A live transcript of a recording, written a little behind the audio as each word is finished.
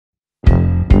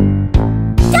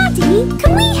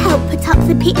put up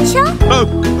the picture?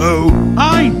 Oh,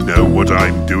 I know what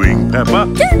I'm doing, Peppa.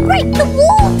 Don't break the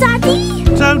wall, Daddy.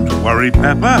 Don't worry,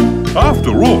 Peppa.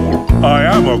 After all, I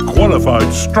am a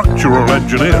qualified structural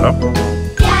engineer.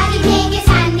 Daddy Pig is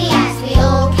handy, as we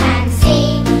all can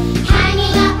see,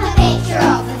 hanging up a picture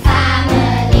of the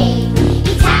family.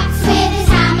 He taps with his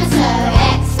hammer so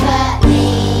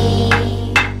expertly.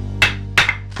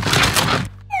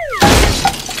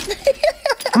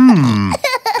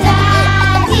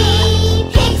 Daddy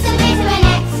Pig's a bit of an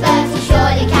expert, he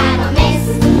surely cannot miss.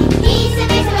 He's a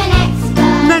bit of an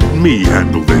expert. Let me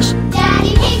handle this.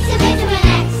 Daddy Pig's a bit of an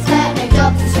expert, no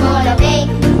job too small or big.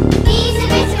 He's a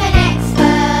bit of an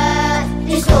expert,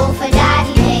 just all for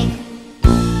Daddy Pig.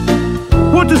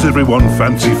 What does everyone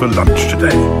fancy for lunch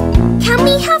today? Can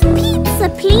we have pizza,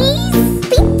 please?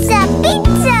 Pizza,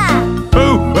 pizza.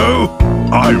 Oh,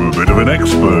 I'm a bit of an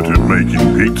expert in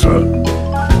making pizza.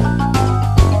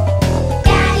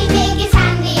 Daddy Pig is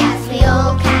handy, as we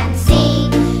all can see,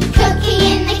 cooking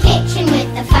in the kitchen with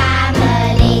the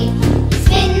family. He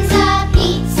spins a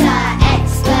pizza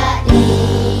expertly.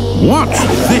 What's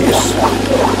this?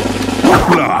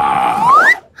 Blah!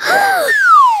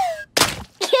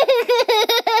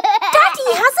 Daddy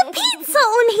has a pizza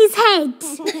on his head.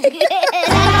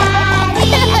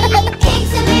 Daddy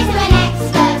Pig's a bit of an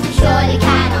expert, who surely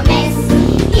cannot miss.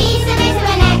 He's a bit of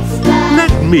an expert.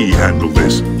 Let me handle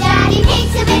this. Daddy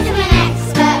Pig's a bit of an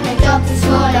expert, no job too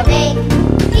small or big.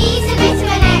 He's a bit of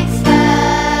an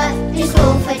expert, just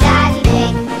all for Daddy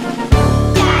Pig.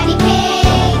 Daddy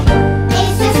Pig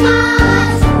is so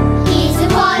smart, he's a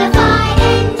qualified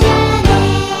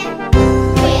engineer.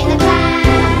 With a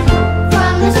plan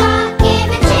from the start, give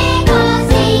a cheer 'cause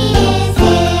he is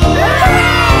here.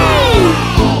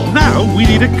 Hooray! Now we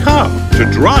need a car to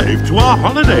drive to our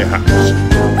holiday house.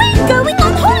 We're going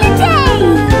on holiday.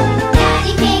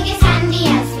 Daddy Pig is handy,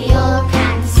 as we all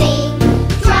can see,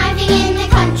 driving in the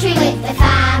country with the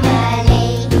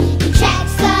family. He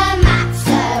checks the map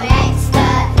so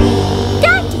expertly.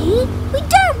 Daddy, we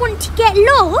don't want to get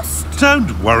lost.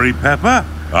 Don't worry, Peppa.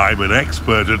 I'm an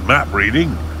expert at map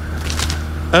reading.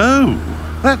 Oh,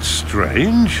 that's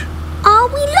strange. Are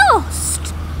we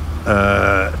lost?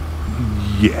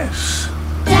 Yes.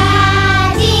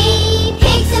 Daddy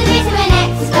Pig's a bit of an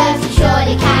expert, he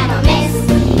surely cannot miss.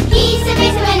 He's a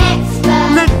bit of an expert.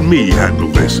 Let me handle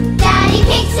this. Daddy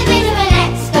Pig's a bit